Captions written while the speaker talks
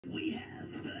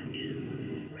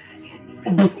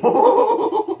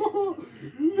No!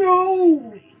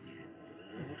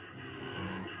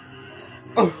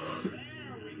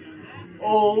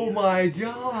 Oh my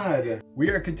god! We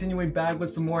are continuing back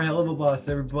with some more Helluva Boss,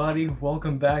 everybody.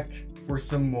 Welcome back for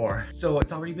some more. So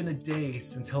it's already been a day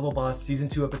since Helluva Boss Season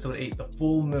 2 Episode 8, The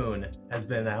Full Moon, has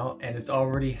been out, and it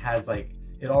already has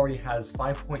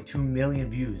 5.2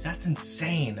 million views. That's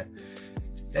insane!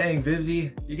 Dang,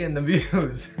 Vivzy, you're getting the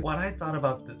views. What I thought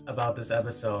about this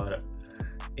episode,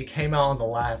 it came out on the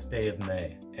last day of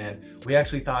May, and we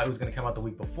actually thought it was going to come out the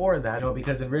week before that, you know,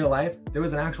 because in real life, there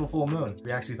was an actual full moon.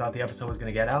 We actually thought the episode was going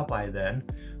to get out by then,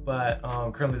 but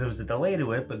currently there was a delay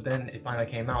to it, but then it finally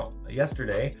came out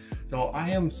yesterday. So I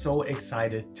am so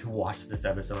excited to watch this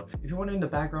episode. If you're wondering the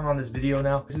background on this video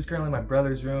now, this is currently my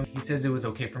brother's room. He says it was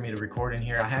okay for me to record in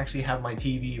here. I actually have my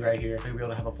TV right here. I'll be able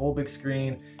to have a full big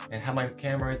screen and have my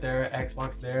camera right there,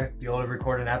 Xbox there, be able to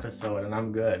record an episode, and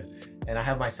I'm good. And I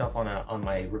have myself on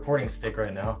my recording stick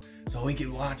right now, so we can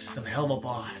watch some Helluva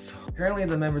Boss. Currently,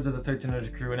 the members of the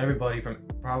 1300 crew and everybody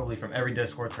probably from every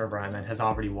Discord server I'm in has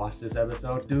already watched this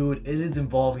episode. Dude, it is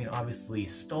involving obviously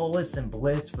Stolas and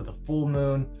Blitz for the full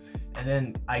moon, and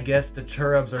then I guess the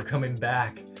Cherubs are coming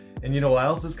back. And you know what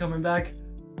else is coming back?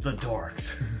 The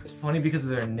Dorks. It's funny because of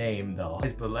their name though.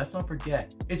 But let's not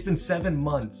forget, it's been 7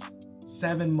 months.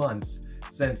 7 months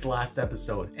since last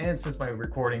episode, and since my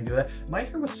recording do that. My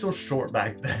hair was so short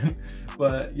back then,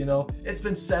 but you know, it's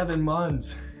been 7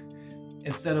 months.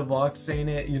 Instead of Vox saying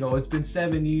it, you know, it's been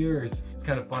 7 years. It's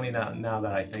kind of funny now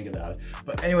that I think about it.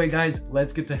 But anyway, guys,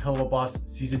 let's get to Helluva Boss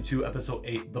Season 2, Episode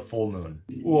 8, The Full Moon.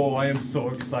 Whoa, I am so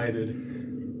excited.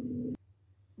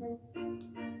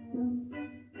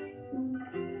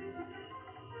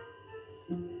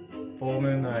 Full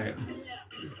moon night.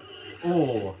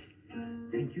 Oh.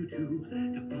 Thank you to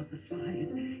the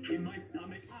butterflies in my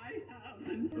stomach. I have.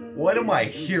 What am I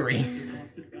hearing?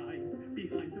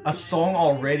 A song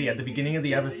already at the beginning of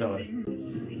the episode.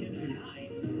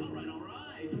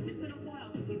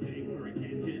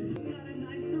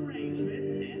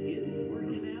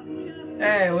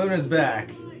 Hey, Luna's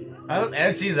back.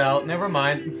 And she's out. Never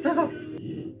mind.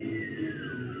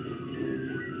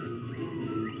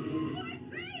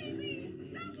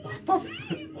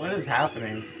 What is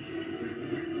happening?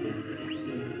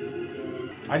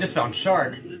 I just found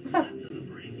Shark.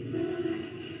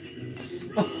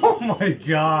 Oh my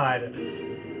god.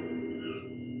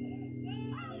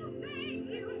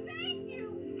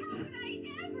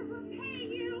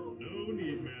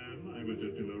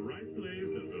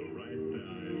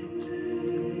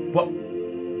 What?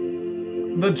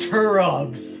 The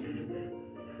Cherubs!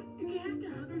 Did you have to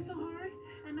hug him so hard?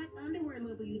 I'm at underwear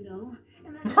level, you know.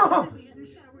 And that's why I really hadn't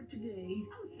showered today.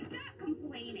 Oh, stop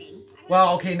complaining.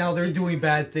 Well, okay, now they're doing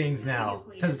bad things now,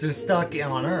 since they're stuck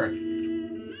on Earth.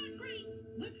 Not great.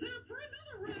 Let's head up for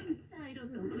another run. I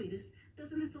don't know, Cletus.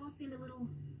 Doesn't this all seem a little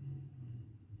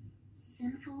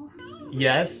sinful?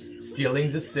 Yes,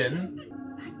 stealing's a sin.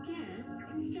 I guess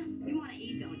it's just You want to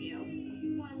eat, don't you?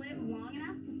 You want to live long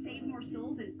enough to save more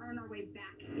souls and earn our way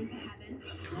back into heaven?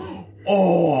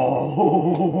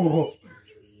 Oh!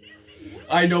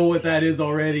 I know what that is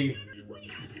already.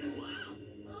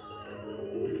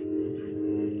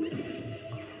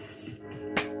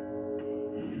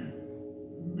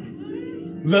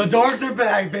 The Dorks are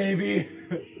back, baby! Ask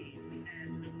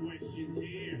the questions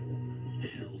here.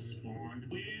 Hellspawn,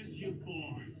 where's your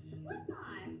boss? What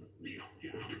boss? This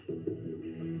guy.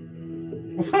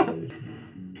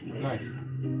 Nice.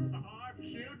 Harp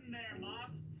shooting there,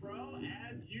 Mox Pro,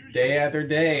 as usual. Day after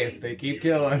day, they keep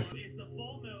killing. It's the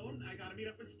full moon. I gotta meet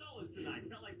up with Stolas tonight.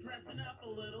 Felt like dressing up a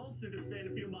little since it's been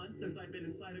a few months since I've been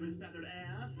inside of his feathered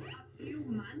ass. A few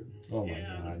months? Oh my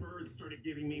Yeah, the god. birds started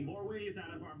giving me more ways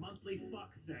out of our monthly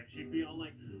fuck sex. She'd be all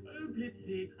like, oh,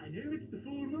 Blitzy, I know it's the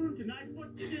full moon tonight,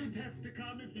 but you don't have to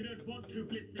come if you don't want to,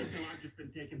 Blitzy. So I've just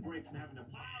been taking breaks from having to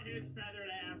plow his feathered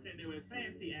ass into his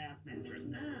fancy ass mattress.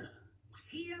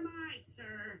 TMI,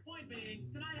 sir. Point being,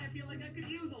 tonight I feel like I could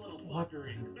use a little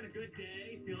fuckery. It's been a good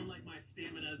day, feeling like my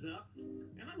stamina's up,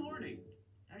 and I'm horny.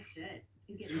 Oh shit.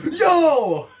 He's getting...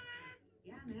 Yo!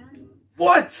 Yeah, man.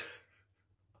 What?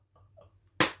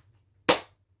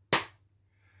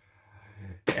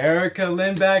 Erica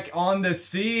Lindback on the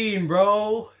scene,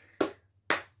 bro.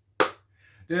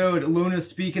 Dude, Luna's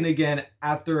speaking again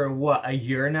after, what, a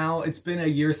year now? It's been a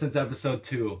year since episode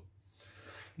 2.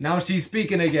 Now she's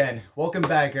speaking again. Welcome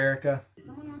back, Erica. If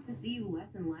someone wants to see you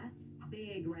less and less,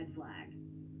 big red flag.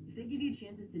 If they give you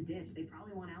chances to ditch, they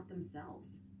probably want out themselves.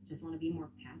 Just want to be more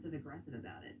passive-aggressive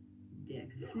about it.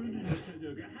 Dicks. How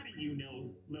do you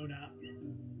know, Luna?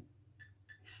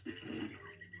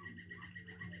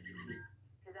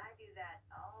 Because I do that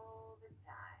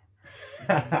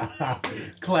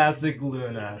Classic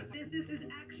Luna. Business is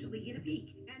actually at a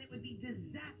peak, and it would be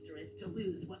disastrous to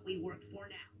lose what we worked for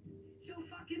now. So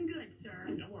fucking good, sir.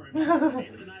 Don't worry. At the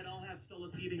end of the night, I'll have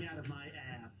Stolas eating out of my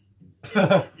ass.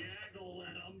 Gaggle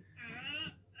at 'em.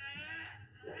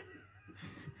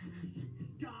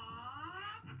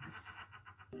 Stop!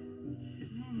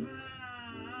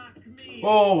 Fuck me.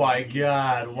 Oh my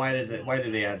god, why did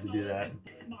they have to do that?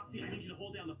 Moxie, I need you to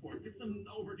hold down the fort. Get some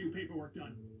overdue paperwork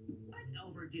done. What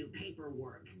overdue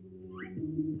paperwork?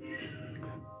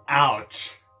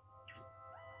 Ouch.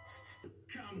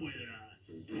 Come with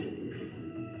us.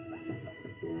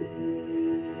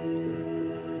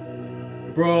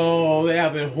 Bro, they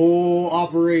have a whole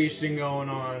operation going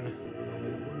on.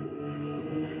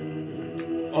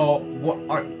 Oh,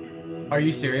 what are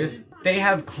you serious? They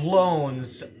have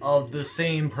clones of the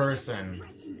same person.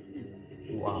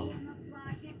 Wow.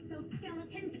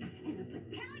 Exoskeletons and a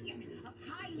battalion of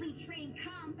highly trained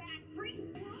combat priests.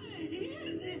 What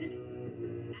is it?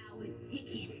 Our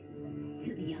ticket to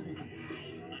the other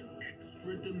side. An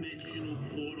extra-dimensional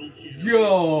portal chip.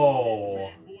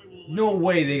 Yo! No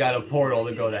way they got a portal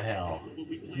to go to hell.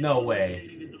 No way.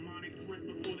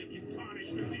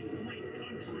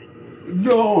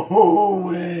 No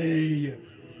way!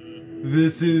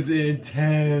 This is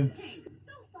intense.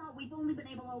 So far, we've only been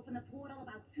able to open the portal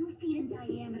about 2 feet in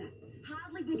diameter.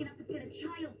 Hardly big enough to fit a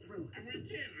child through. And we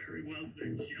can't very well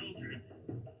say children.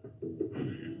 As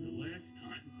the last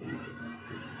time.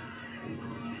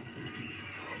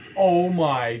 Oh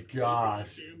my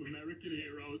gosh. Damn American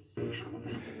heroes.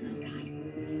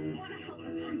 Wanna help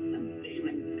us hunt some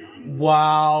demons?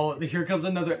 Wow, here comes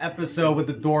another episode with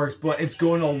the dorks, but it's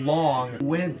going along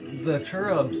with the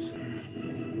cherubs.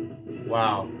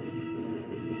 Wow.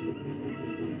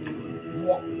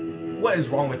 What is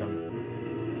wrong with him?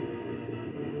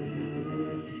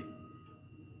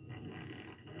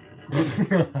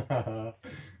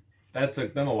 That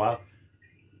took them a while.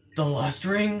 The lust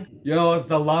ring? Yo, it's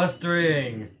the lust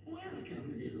ring.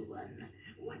 Welcome, little one.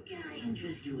 What can I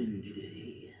interest you in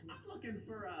today? I'm looking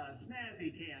for a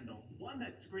snazzy candle. One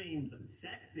that screams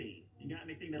sexy. You got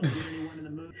anything that'll get anyone in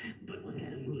the mood? But what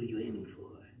kind of mood are you aiming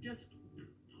for? Just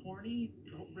horny.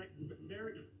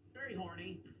 Very, very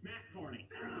horny. Max horny.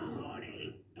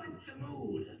 Horny. What's the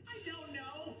mood? I don't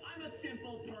know. I'm a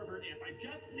simple pervert. If I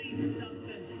just need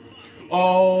something fucking.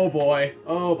 Oh boy.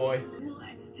 Oh boy.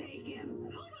 Let's take him.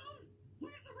 Hold on.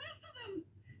 Where's the rest of them?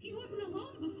 He wasn't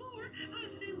alone before. I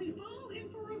said we follow him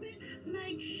for a bit.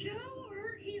 Make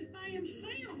sure he's by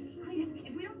himself. Cletus,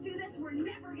 if we don't do this, we're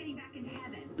never getting back into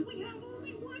heaven. We have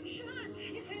only one shot.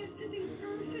 It has to be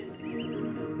perfect.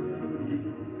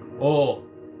 Oh.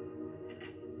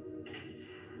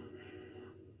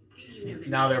 Do you know the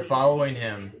Now they're following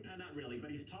him. Not really,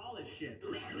 but he's tall as shit.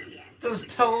 Well, yes. Just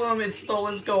tell him it's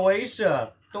Stolas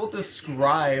Goetia. Don't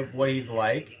describe what he's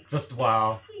like. Just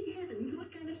wow. Sweet heavens,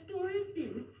 what kind of store is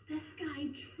this? This guy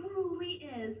truly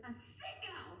is a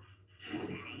sicko. Can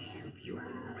I help you out?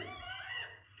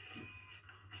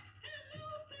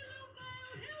 Hello, fellow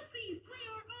vile helpies. We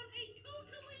are on a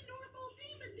totally normal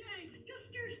demon day.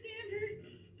 Just your standard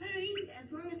pain.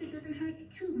 As long as it doesn't hurt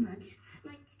too much.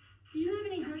 Like, do you have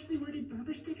any harshly worded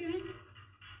bumper stickers?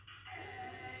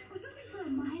 Or something for a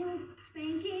mild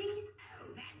spanking?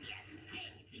 Oh, that doesn't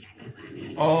stink. You got to fuck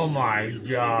it. Oh my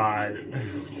god.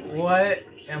 What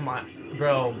am I...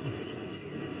 Bro.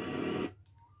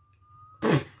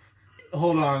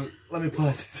 Hold on. Let me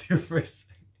pause this here for a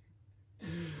second.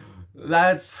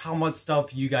 That's how much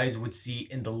stuff you guys would see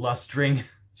in the lust ring.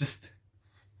 Just...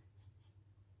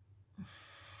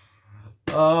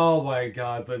 Oh my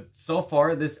god, but so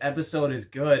far this episode is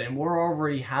good and we're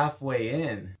already halfway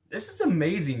in. This is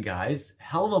amazing, guys.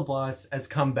 Helluva Boss has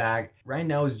come back. Right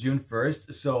now is June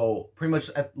 1st, so pretty much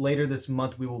later this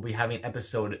month we will be having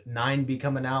episode 9 be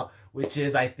coming out, which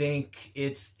is, I think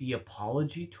it's the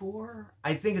Apology Tour?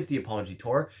 I think it's the Apology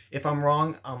Tour. If I'm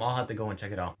wrong, I'll have to go and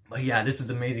check it out. But yeah, this is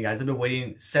amazing, guys. I've been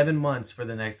waiting 7 months for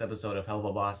the next episode of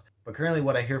Helluva Boss. But currently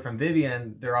what I hear from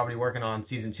Vivian, they're already working on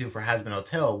season 2 for Has Been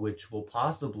Hotel, which will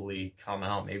possibly come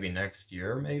out maybe next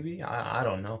year, maybe? I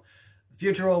don't know. The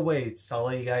future awaits. I'll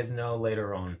let you guys know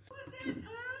later on. What's that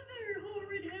other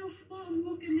horrid hellspawn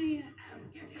looking at? Oh,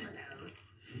 just some of those.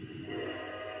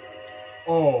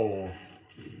 Oh.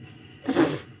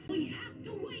 We have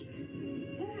to wait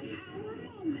for our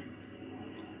moment.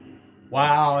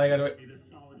 Wow, I gotta wait. Be this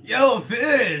solid. Yo,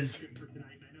 Fizz! Good for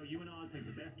tonight. I know you and Oz make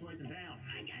the best toys in town.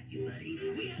 I got you,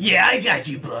 buddy. Yeah, I got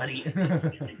you, buddy.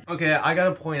 Okay, I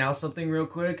gotta point out something real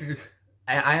quick.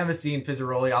 I haven't seen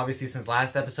Fizzaroli, obviously, since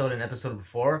last episode and episode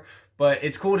before, but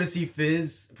it's cool to see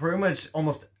Fizz pretty much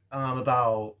almost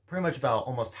about pretty much about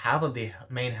almost half of the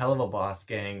main Helluva boss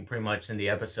gang pretty much in the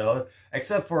episode,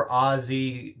 except for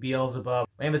Ozzy, Beelzebub.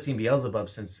 We haven't seen Beelzebub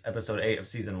since episode 8 of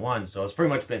season 1, so it's pretty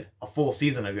much been a full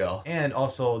season ago. And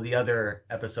also the other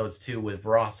episodes too with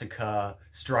Veronica,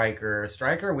 Striker.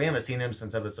 Striker, we haven't seen him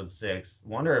since episode 6.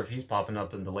 Wonder if he's popping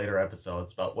up in the later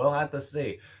episodes, but we'll have to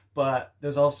see. But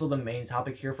there's also the main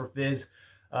topic here for Fizz.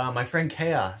 My friend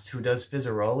Chaos, who does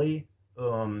Fizzaroli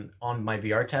on my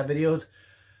VR chat videos,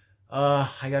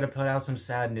 I gotta put out some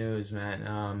sad news,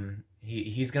 man.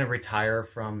 He's gonna retire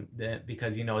from that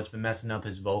because, you know, it's been messing up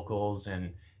his vocals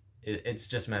and it's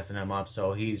just messing him up,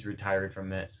 so he's retired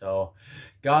from it. So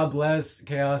God bless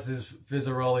Chaos's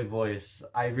Fizzaroli voice.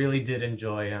 I really did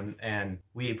enjoy him, and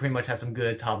we pretty much had some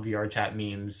good top VR chat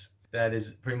memes. That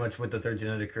is pretty much with the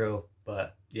 1300 crew.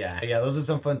 But yeah, those are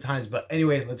some fun times. But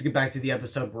anyway, let's get back to the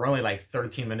episode. We're only like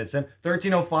 13 minutes in.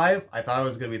 1305? I thought it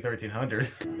was gonna be 1300.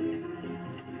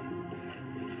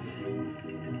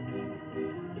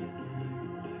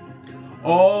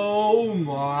 Oh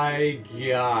my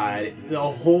god. The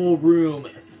whole room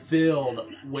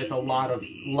filled with a lot of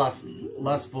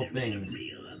lustful things.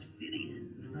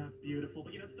 That's beautiful,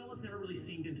 but you know, Stella's never really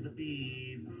seemed into the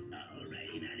beads.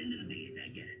 Alrighty, not into the beads, I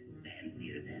get it.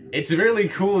 Fancier than... It's really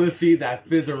cool to see that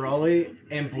Fizzaroli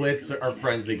and Blitz are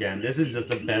friends again. This is just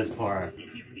the best part.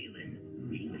 If you're feeling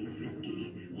really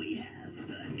frisky, we have the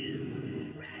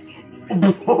new dragon.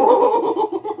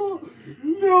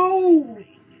 No!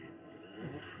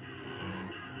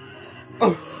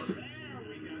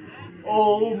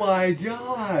 Oh my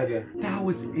god! That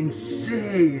was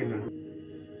insane!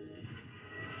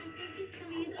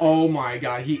 Oh my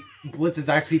god, Blitz is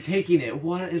actually taking it.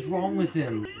 What is wrong with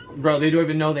him? Bro, they don't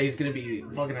even know that he's gonna be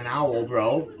fucking an owl,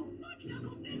 bro.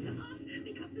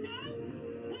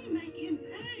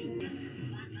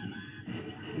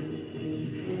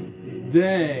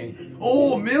 Dang.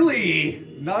 Oh,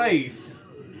 Millie! Nice!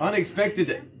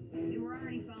 Unexpected. We were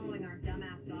already following our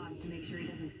dumbass boss to make sure he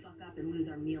doesn't fuck up and lose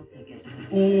our meal ticket.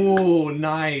 Oh,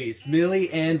 nice.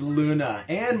 Millie and Luna.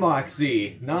 And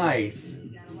Moxie. Nice.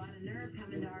 You got a lot of nerve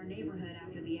coming to our neighborhood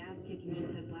after the ass kicking you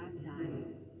took last time.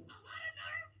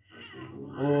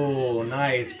 Oh,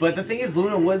 nice. But the thing is,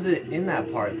 Luna wasn't in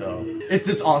that part, though. It's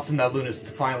just awesome that Luna's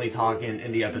finally talking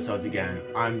in the episodes again.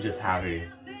 I'm just happy.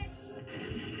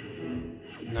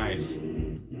 Nice. Hey,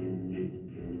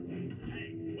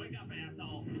 wake up,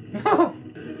 asshole.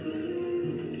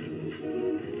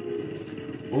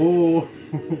 Oh.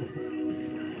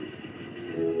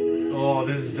 Oh,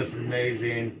 this is just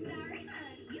amazing. Sorry,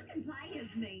 you can play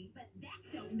as me, but that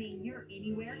don't mean you're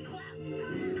anywhere close.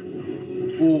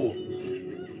 Ooh.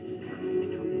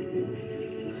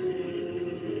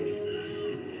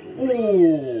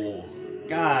 Ooh.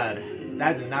 God,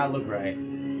 that did not look right.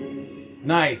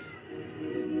 Nice.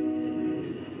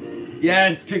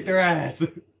 Yes, kick their ass.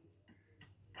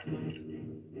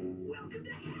 Welcome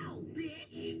to hell,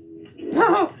 bitch!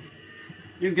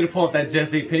 He's gonna pull up that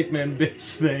Jesse Pinkman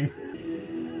bitch thing.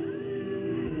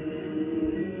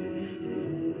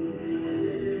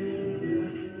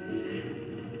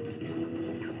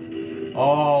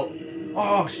 Oh.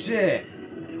 Oh, shit.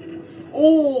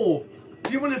 Oh!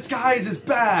 Demon Disguise is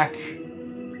back!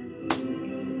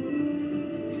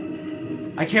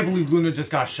 I can't believe Luna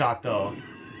just got shot, though.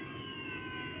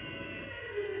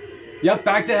 Yep,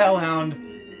 back to Hellhound.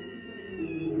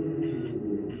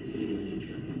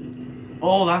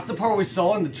 Oh, that's the part we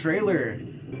saw in the trailer.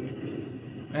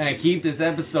 Man, keep this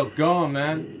episode going,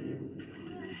 man.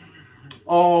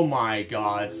 Oh my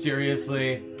god,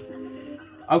 seriously?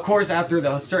 Of course, after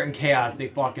the certain chaos, they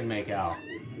fucking make out.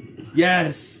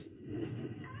 Yes!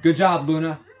 Good job,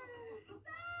 Luna.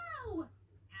 So,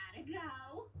 how'd it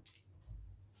go?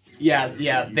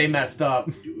 Yeah, they messed up.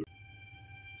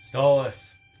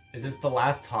 Stolas, is this the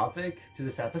last topic to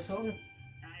this episode?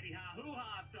 Heidi ha hoo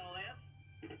ha,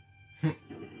 Stolas.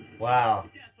 Wow.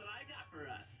 Guess what I got for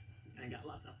us? I got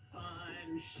lots of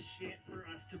fun shit for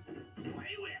us to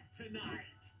play with tonight.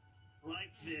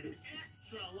 Like this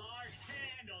extra large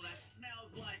candle that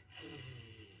smells like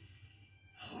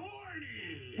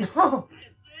horny. Get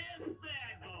this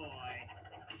bad boy.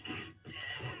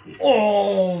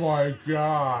 Oh my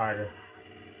god.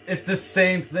 It's the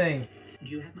same thing. Do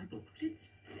you have my book, please?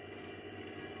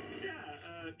 Yeah,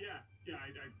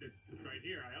 it's right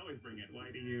here. I always bring it. Why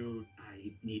do you...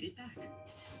 I need it back.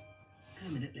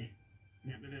 Permanently.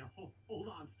 No, hold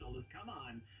on, Stolas, come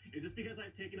on. Is this because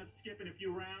I've taken up skipping a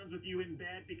few rounds with you in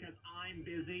bed because I'm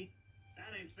busy?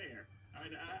 That ain't fair. All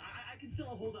right, I can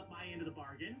still hold up my end of the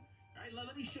bargain. All right,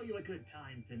 let me show you a good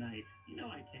time tonight. You know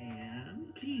I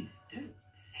can. Please, don't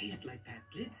say it Not like that,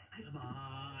 Blitz. Come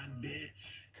on, bitch.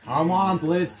 Come on,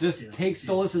 Blitz, just take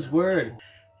Stolas' word.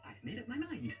 I've made up my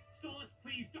mind. Stolas,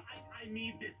 please, I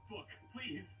need this book,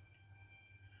 please.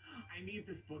 I need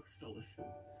this book, Stolas.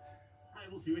 I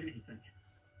will do anything.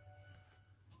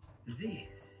 This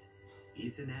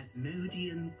is an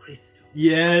Asmodean crystal.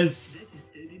 Yes.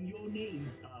 Registered in your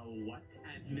name. What?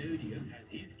 Asmodeus has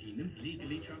his demons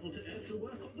legally travel to Earth to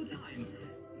work all the time.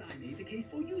 I made the case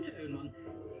for you to own one.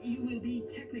 You will be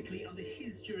technically under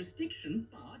his jurisdiction,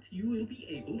 but you will be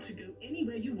able to go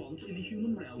anywhere you want in the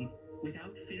human realm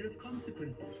without fear of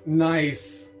consequence.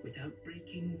 Nice. Without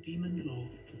breaking demon law.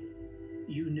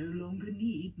 You no longer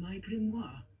need my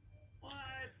grimoire. What?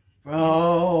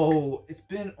 Bro, it's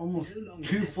been almost No longer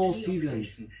 2 has full any seasons.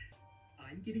 obligation.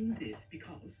 I'm giving you this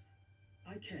because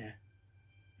I care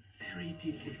very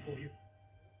deeply for you.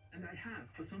 And I have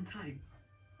for some time.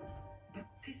 But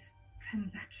this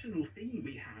transactional thing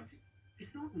we have,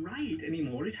 it's not right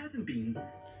anymore. It hasn't been.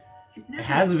 It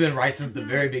hasn't been right since the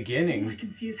very All beginning. I can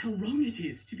see is how wrong it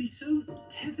is to be so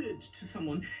tethered to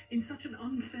someone in such an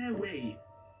unfair way.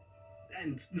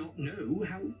 And not know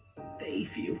how they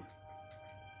feel.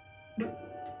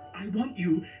 But I want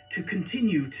you to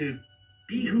continue to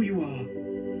be who you are.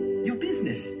 Your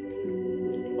business.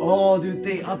 Oh, dude,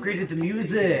 they upgraded the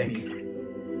music.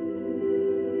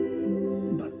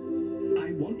 But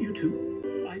I want you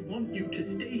to. I want you to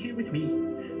stay here with me.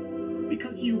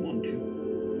 Because you want to.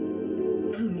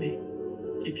 Only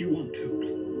if you want to.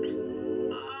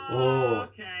 Oh.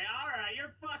 Okay, alright,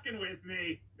 you're fucking with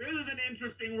me. This is an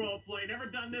interesting roleplay. Never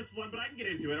done this one, but I can get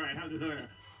into it. Alright, how's this? Okay.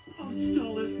 Oh,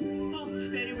 Stolas, I'll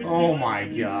stay with you. Oh my I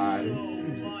love you God. so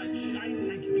much. I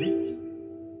thank you, Blitz,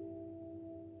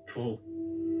 for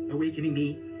awakening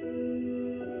me,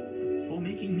 for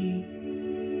making me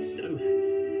so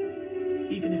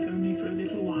happy, even if only for a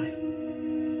little while.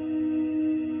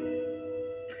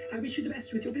 I wish you the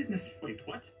best with your business. Wait,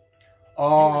 what?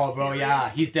 Oh, bro, yeah,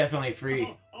 he's definitely free.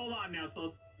 Oh, hold on now,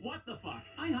 Stolas. What the fuck?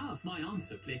 I have my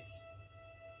answer, Blitz.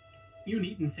 You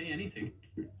needn't say anything.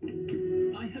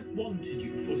 I have wanted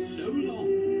you for so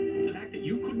long. The fact that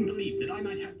you couldn't believe that I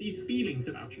might have these feelings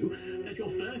about you, that your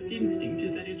first instinct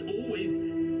is that it's always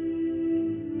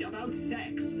about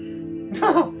sex.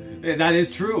 That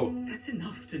is true. That's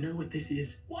enough to know what this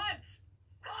is. What?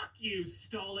 Fuck you,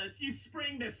 Stolas. You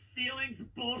spring this feelings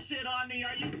bullshit on me.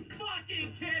 Are you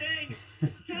fucking kidding?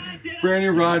 Can I get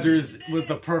Brandon Rogers was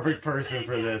the perfect person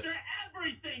for this. After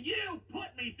everything you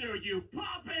put me through, you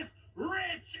pompous,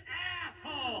 rich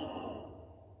asshole!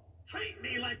 Treat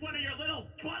me like one of your little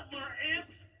butler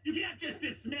imps? You can't just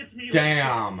dismiss me.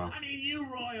 Damn. I mean, you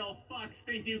royal fucks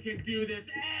think you can do this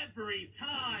every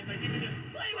time. Like you can just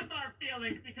play with our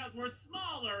feelings because we're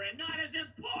smaller and not as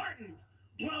important.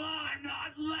 Well, I'm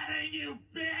not letting you,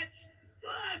 bitch!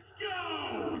 Let's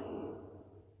go!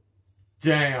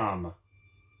 Damn.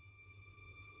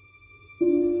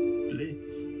 Blitz,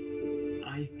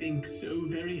 I think so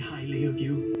very highly of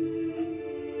you.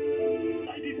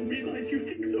 I didn't realize you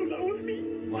think so low of me.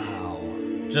 Wow.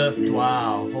 Just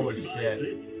wow. Holy Goodbye, shit.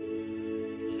 Blitz.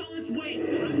 Stolas, wait!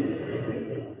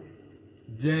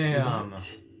 Damn. What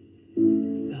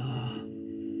the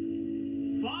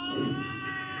fuck?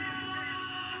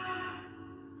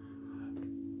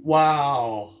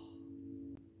 Wow.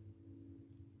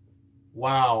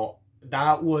 Wow.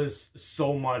 That was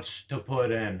so much to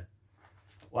put in.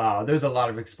 Wow, there's a lot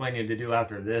of explaining to do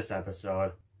after this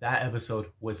episode. That episode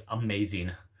was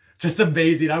amazing. Just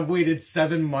amazing. I've waited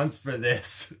 7 months for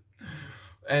this.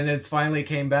 And it's finally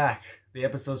came back. The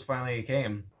episodes finally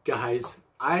came. Guys,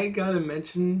 I gotta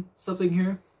mention something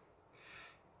here.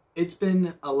 It's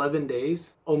been 11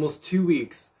 days, almost 2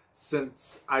 weeks,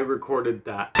 since I recorded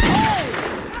that.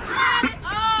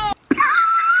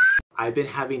 I've been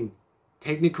having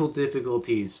technical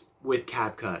difficulties with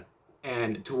CapCut,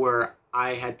 and to where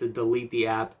I had to delete the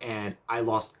app and I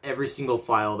lost every single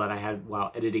file that I had while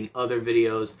editing other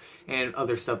videos and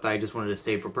other stuff that I just wanted to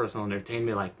save for personal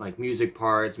entertainment, like music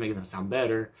parts, making them sound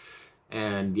better.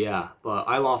 And yeah, but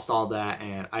I lost all that,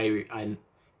 and I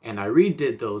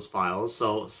redid those files,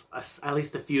 so at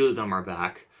least a few of them are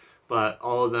back, but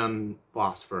all of them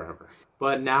lost forever.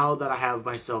 But now that I have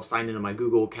myself signed into my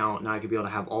Google account, now I can be able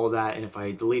to have all of that, and if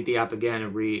I delete the app again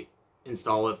and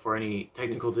reinstall it for any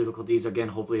technical difficulties again,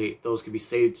 hopefully those can be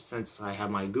saved since I have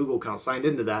my Google account signed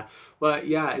into that. But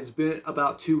yeah, it's been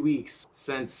about 2 weeks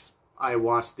since I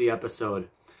watched the episode,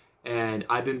 and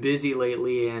I've been busy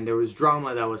lately, and there was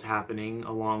drama that was happening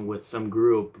along with some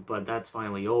group, but that's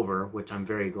finally over, which I'm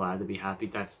very glad to be happy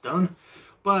that's done.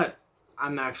 But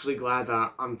I'm actually glad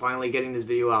that I'm finally getting this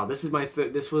video out. This is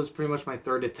this was pretty much my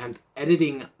third attempt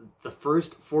editing the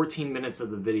first 14 minutes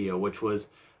of the video, which was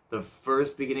the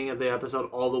first beginning of the episode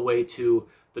all the way to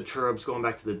the Cherubs going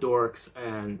back to the dorks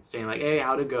and saying like, hey,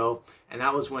 how'd it go? And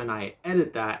that was when I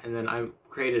edited that, and then I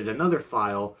created another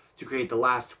file to create the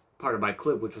last part of my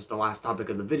clip, which was the last topic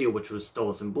of the video, which was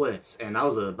Stolas and Blitz. And that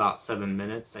was about 7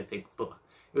 minutes, I think. It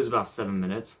was about 7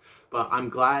 minutes. But I'm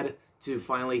glad to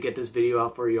finally get this video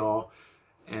out for y'all.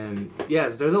 And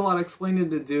yes, there's a lot of explaining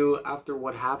to do after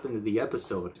what happened to the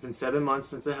episode. It's been 7 months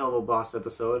since the Helluva Boss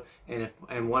episode,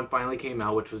 and one finally came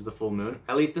out, which was the full moon.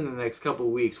 At least in the next couple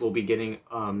weeks, we'll be getting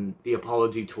the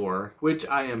apology tour, which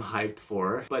I am hyped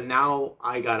for. But now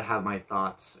I gotta have my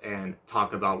thoughts and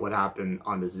talk about what happened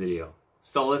on this video.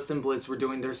 Stolas and Blitz were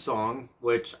doing their song,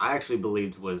 which I actually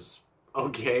believed was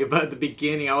okay, but at the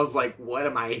beginning I was like, what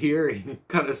am I hearing? What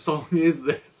kind of song is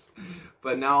this?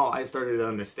 But now I started to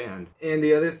understand. And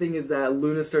the other thing is that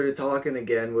Luna started talking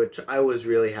again, which I was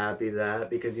really happy that,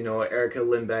 because, you know, Erica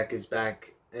Lindbeck is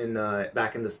back in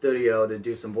the studio to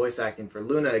do some voice acting for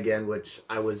Luna again, which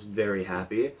I was very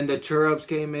happy. And the Cherubs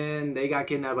came in, they got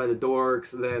kidnapped by the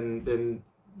dorks, then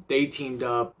they teamed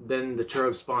up, then the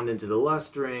Cherubs spawned into the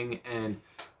Lust Ring, and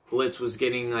Blitz was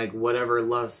getting like whatever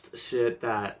lust shit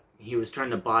that he was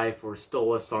trying to buy for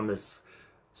Stolas on this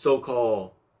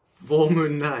so-called full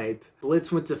moon night.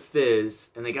 Blitz went to Fizz,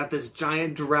 and they got this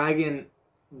giant dragon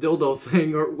dildo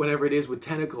thing, or whatever it is, with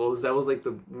tentacles. That was like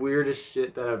the weirdest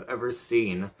shit that I've ever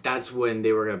seen. That's when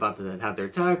they were about to have their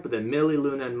attack, but then Millie,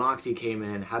 Luna, and Moxie came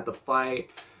in, had the fight.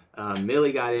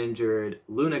 Millie got injured,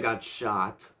 Luna got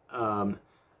shot.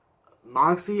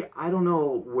 Moxie, I don't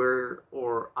know where,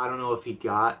 or I don't know if he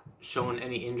got shown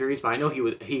any injuries, but I know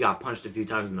he got punched a few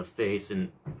times in the face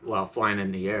and while flying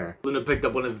in the air. Luna picked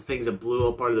up one of the things that blew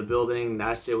up part of the building.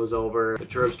 That shit was over. The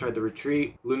Cherubs tried to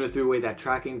retreat. Luna threw away that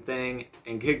tracking thing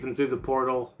and kicked them through the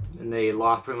portal, and they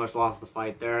pretty much lost the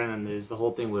fight there. And then there's the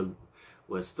whole thing with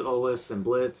Stolas and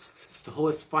Blitz.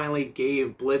 Stolas finally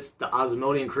gave Blitz the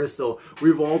Osmodian crystal.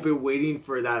 We've all been waiting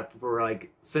for that for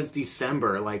like since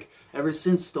December. Like ever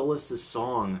since Stolas'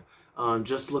 song,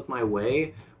 Just Look My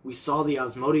Way, we saw the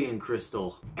Osmodian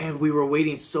crystal. And we were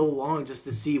waiting so long just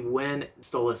to see when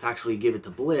Stolas actually gave it to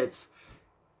Blitz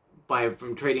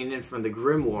from trading in from the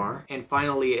Grimoire, and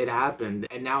finally it happened,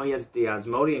 and now he has the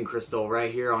Osmodian crystal right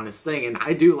here on his thing, and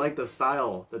I do like the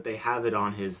style that they have it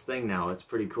on his thing now. It's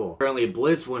pretty cool. Apparently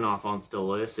Blitz went off on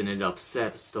Stolas and it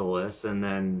upset Stolas, and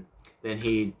then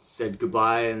he said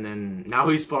goodbye, and then now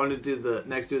he spawned into the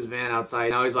next to his van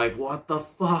outside. Now he's like, what the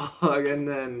fuck? And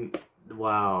then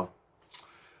wow,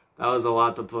 that was a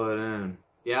lot to put in.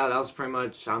 Yeah, that was pretty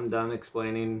much, I'm done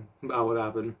explaining about what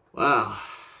happened. Wow.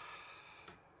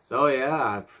 So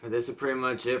yeah, this is pretty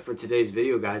much it for today's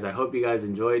video, guys. I hope you guys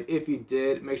enjoyed. If you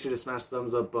did, make sure to smash the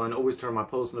thumbs up button. Always turn on my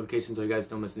post notifications so you guys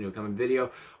don't miss a new coming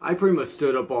video. I pretty much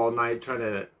stood up all night trying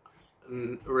to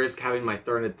risk having my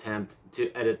third attempt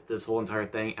to edit this whole entire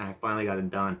thing, and I finally got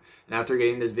it done. And after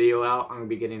getting this video out, I'm gonna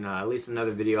be getting at least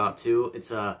another video out too.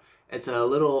 It's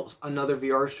another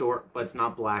VR short, but it's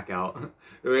not blackout.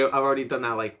 I've already done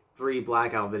that like 3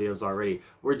 blackout videos already.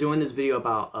 We're doing this video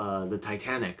about the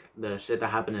Titanic, the shit that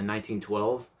happened in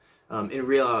 1912, in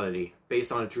reality,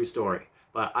 based on a true story.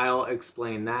 But I'll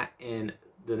explain that in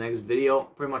the next video,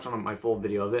 pretty much on my full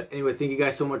video of it. Anyway, thank you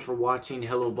guys so much for watching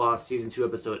Helluva Boss Season 2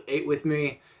 Episode 8 with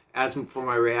me, as for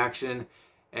my reaction.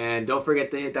 And don't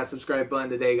forget to hit that subscribe button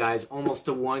today, guys. Almost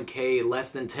to 1K,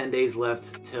 less than 10 days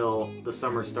left till the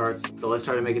summer starts. So let's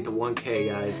try to make it to 1K,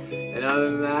 guys. And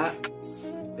other than that,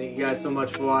 thank you guys so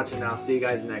much for watching, and I'll see you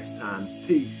guys next time.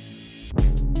 Peace.